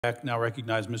I now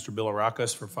recognize Mr.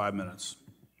 Bilirakis for 5 minutes.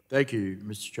 Thank you,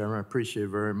 Mr. Chairman. I appreciate it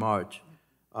very much.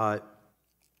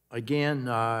 Again,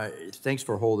 thanks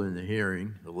for holding the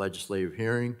hearing, the legislative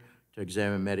hearing, to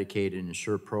examine Medicaid and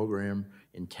insured program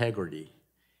integrity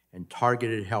and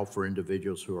targeted help for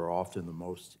individuals who are often the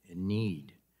most in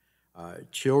need,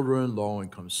 children,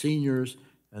 low-income seniors,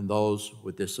 and those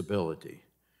with disability.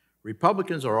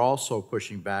 Republicans are also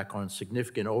pushing back on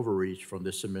significant overreach from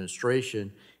this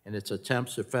administration and its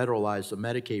attempts to federalize the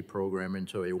Medicaid program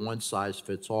into a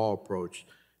one-size-fits-all approach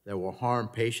that will harm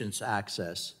patients'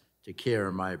 access to care,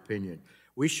 in my opinion.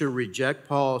 We should reject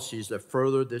policies that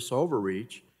further this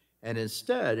overreach and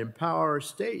instead empower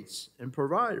states and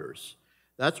providers.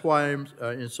 That's why I'm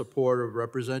in support of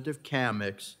Representative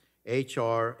Kamek's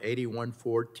H.R.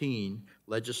 8114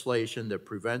 legislation that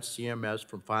prevents CMS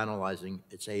from finalizing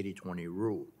its 80-20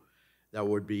 rule. That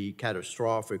would be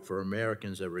catastrophic for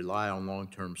Americans that rely on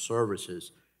long-term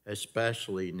services,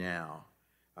 especially now,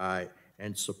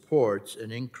 and supports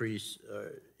an increase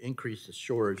the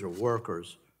shortage of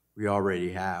workers we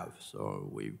already have. So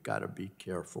we've got to be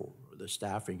careful. The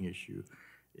staffing issue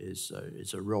is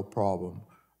a real problem,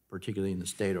 particularly in the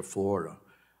state of Florida.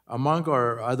 Among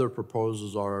our other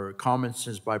proposals are common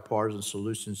sense bipartisan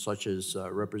solutions such as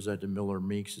Representative Miller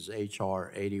Meeks'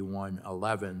 H.R.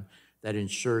 8111 that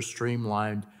ensures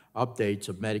streamlined updates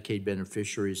of Medicaid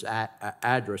beneficiaries'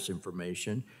 address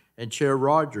information, and Chair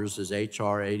Rogers'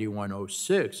 H.R.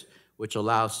 8106, which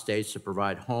allows states to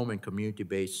provide home and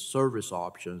community-based service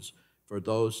options for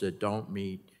those that don't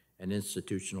meet an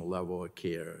institutional level of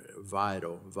care.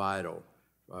 Vital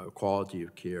quality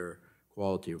of care.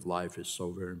 Quality of life is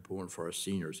so very important for our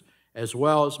seniors, as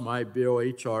well as my bill,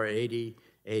 H.R.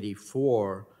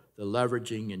 8084, the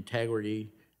Leveraging Integrity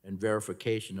and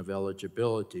Verification of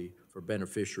Eligibility for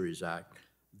Beneficiaries Act.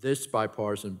 This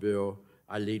bipartisan bill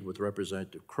I lead with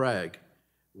Representative Craig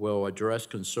will address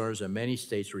concerns that many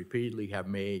states repeatedly have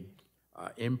made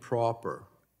improper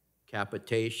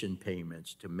capitation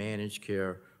payments to managed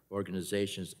care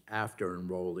organizations after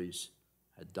enrollees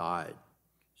had died.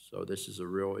 So this is a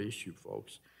real issue,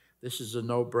 folks. This is a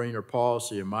no-brainer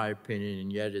policy, in my opinion,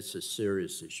 and yet it's a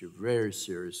serious issue, very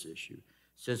serious issue,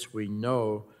 since we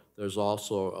know there's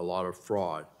also a lot of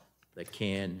fraud that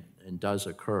can and does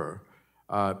occur.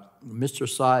 Mr.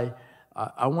 Tsai,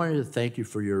 I wanted to thank you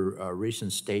for your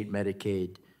recent state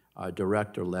Medicaid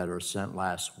director letter sent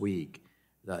last week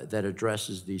that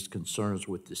addresses these concerns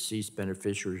with deceased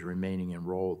beneficiaries remaining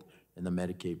enrolled in the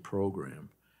Medicaid program.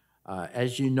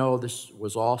 As you know, this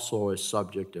was also a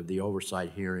subject of the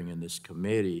oversight hearing in this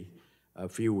committee a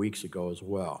few weeks ago as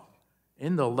well.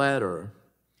 In the letter,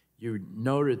 you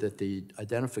noted that the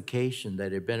identification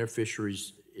that a beneficiary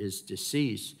is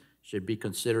deceased should be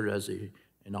considered as a,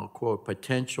 and I'll quote,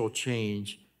 potential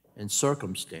change in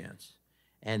circumstance,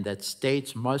 and that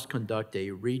states must conduct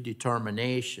a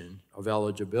redetermination of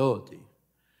eligibility.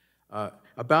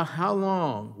 About how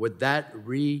long would that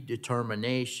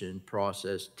redetermination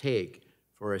process take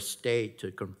for a state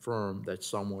to confirm that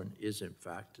someone is in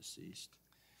fact deceased?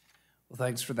 Well,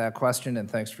 thanks for that question, and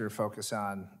thanks for your focus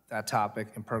on that topic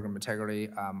and program integrity.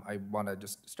 I want to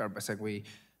just start by saying we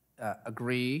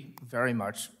agree very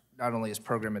much. Not only is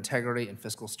program integrity and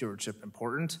fiscal stewardship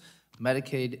important,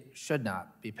 Medicaid should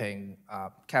not be paying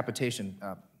capitation.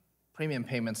 Premium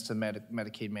payments to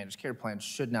Medicaid managed care plans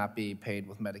should not be paid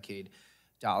with Medicaid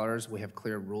dollars. We have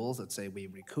clear rules that say we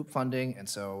recoup funding, and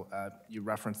so you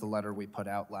referenced the letter we put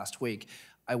out last week.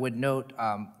 I would note,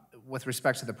 with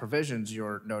respect to the provisions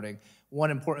you're noting,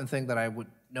 one important thing that I would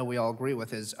know we all agree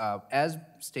with is as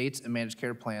states and managed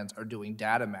care plans are doing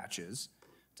data matches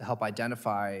to help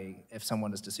identify if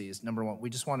someone is deceased, number one, we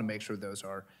just want to make sure those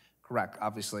are correct.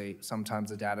 Obviously,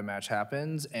 sometimes a data match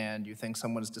happens and you think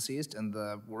someone is deceased, and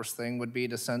the worst thing would be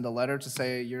to send a letter to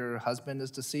say your husband is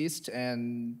deceased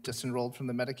and disenrolled from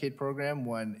the Medicaid program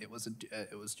when it was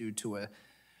due to a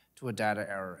data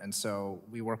error. And so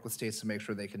we work with states to make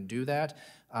sure they can do that,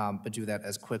 but do that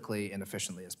as quickly and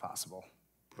efficiently as possible.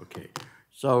 Okay.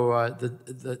 So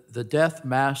the death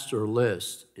master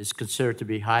list is considered to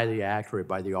be highly accurate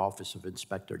by the Office of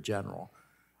Inspector General.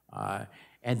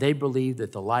 And they believe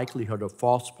that the likelihood of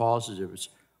false positives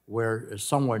where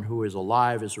someone who is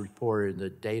alive is reported in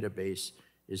the database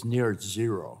is near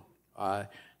zero.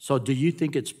 So do you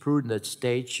think it's prudent that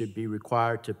states should be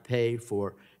required to pay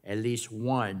for at least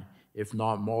one, if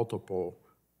not multiple,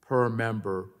 per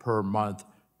member per month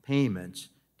payments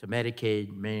to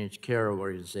Medicaid managed care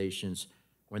organizations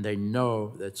when they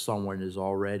know that someone is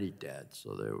already dead?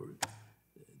 So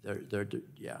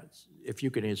yeah, if you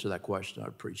could answer that question, I'd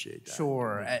appreciate that.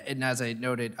 Sure, and as I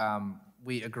noted,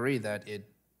 we agree that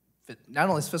not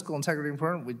only is fiscal integrity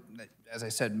important, as I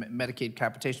said, Medicaid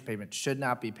capitation payment should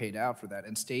not be paid out for that.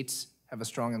 And states have a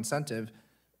strong incentive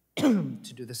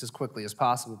to do this as quickly as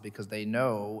possible because they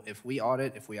know if we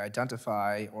audit, if we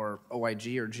identify, or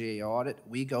OIG or GAO audit,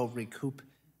 we go recoup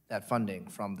that funding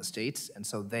from the states, and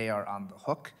so they are on the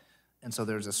hook. And so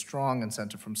there's a strong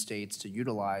incentive from states to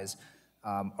utilize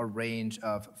a range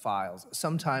of files.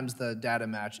 Sometimes the data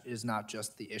match is not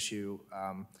just the issue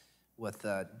with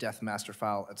the death master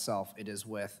file itself. It is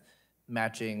with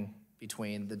matching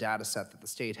between the data set that the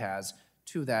state has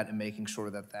to that and making sure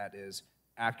that that is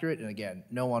accurate. And again,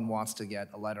 no one wants to get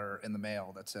a letter in the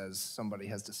mail that says somebody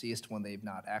has deceased when they've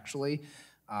not actually.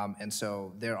 And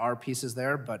so there are pieces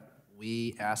there, but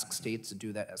we ask states to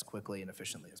do that as quickly and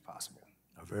efficiently as possible.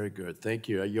 Very good. Thank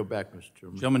you. I yield back, Mr.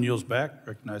 Chairman. Gentleman yields back.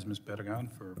 Recognize Ms. Pentagon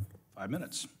for 5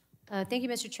 minutes. Thank you,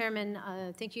 Mr. Chairman.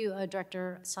 Thank you,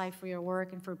 Director Sy, for your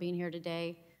work and for being here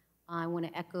today. I want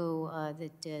to echo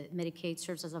that Medicaid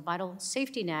serves as a vital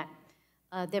safety net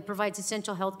that provides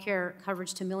essential health care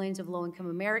coverage to millions of low-income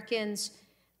Americans,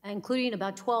 including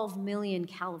about 12 million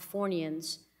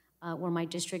Californians, where my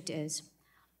district is.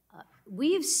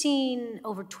 We have seen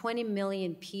over 20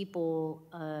 million people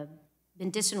been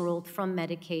disenrolled from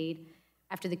Medicaid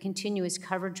after the continuous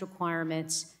coverage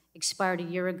requirements expired a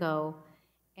year ago,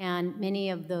 and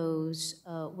many of those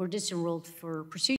were disenrolled for procedures